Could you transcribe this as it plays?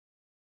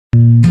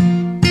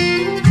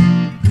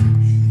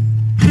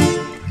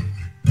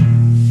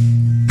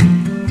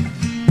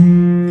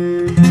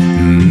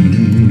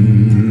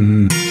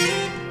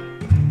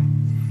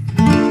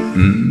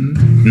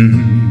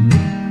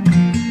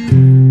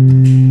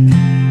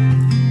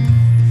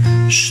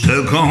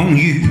stuck on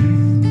you.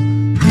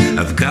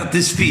 I've got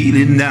this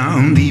feeling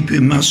down deep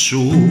in my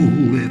soul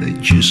that I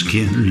just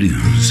can't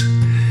lose.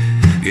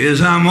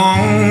 Yes, I'm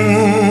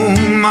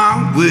on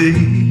my way.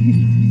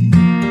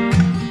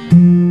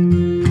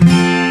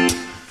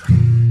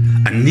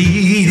 I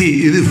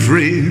needed a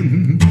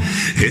friend,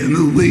 and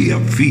the way I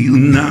feel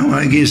now,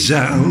 I guess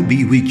I'll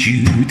be with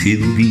you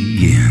till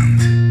the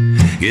end.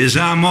 Yes,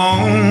 I'm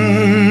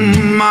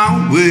on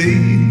my way.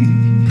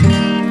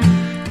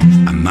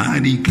 I'm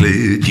mighty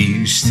glad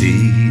you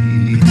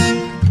stayed.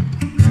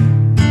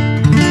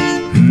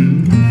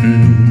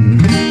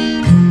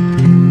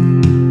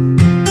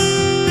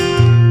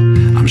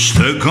 I'm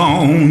stuck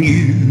on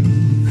you.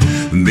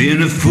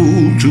 Been a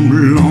fool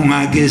too long.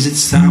 I guess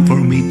it's time for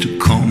me to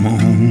come on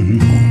home.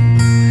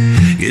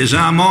 Yes,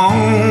 I'm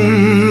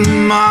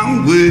on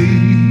my way.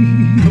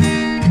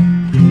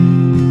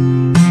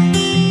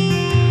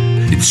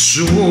 It's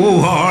so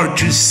hard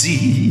to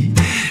see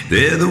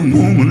that a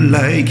woman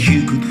like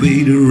you could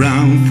wait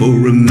around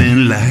for a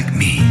man like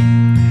me.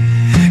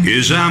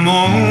 Yes, I'm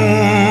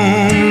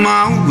on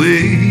my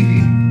way.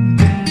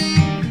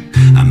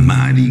 I'm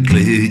mighty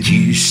glad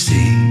you stayed.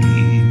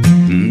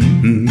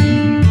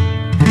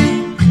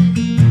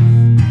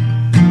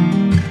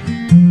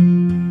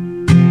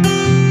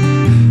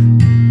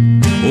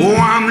 Oh,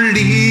 I'm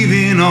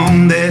leaving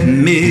on that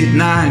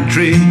midnight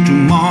train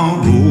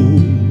tomorrow,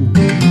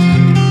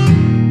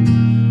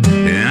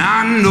 and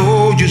I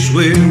know just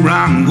where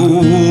I'm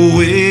going.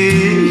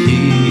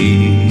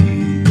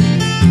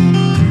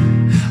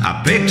 I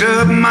picked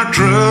up my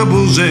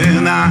troubles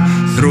and I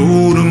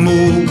throw them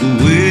all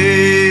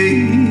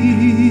away.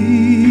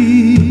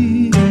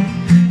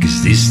 'Cause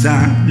this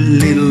time,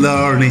 little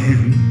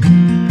darling,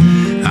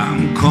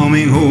 I'm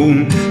coming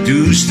home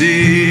to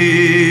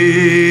stay.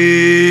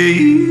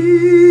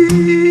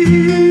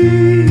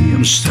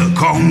 I'm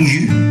stuck on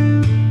you.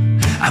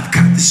 I've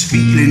got this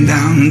feeling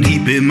down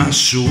deep in my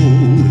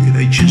soul that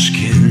I just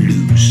can't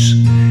lose.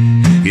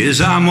 Yes,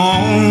 I'm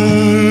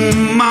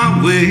on my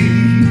way.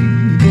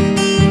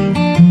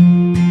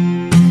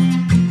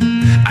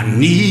 I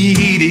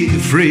needed a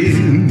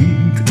friend,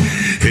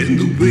 and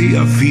the way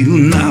I feel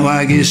now,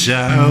 I guess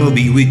I'll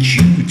be with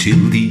you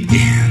till the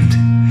end.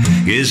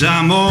 Yes,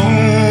 I'm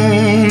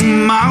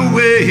on my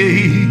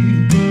way.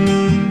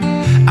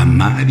 I'm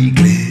mighty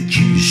glad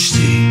you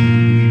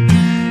stayed.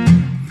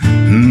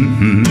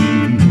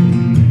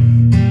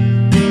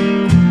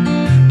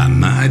 I'm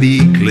mighty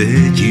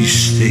glad you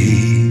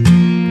stayed.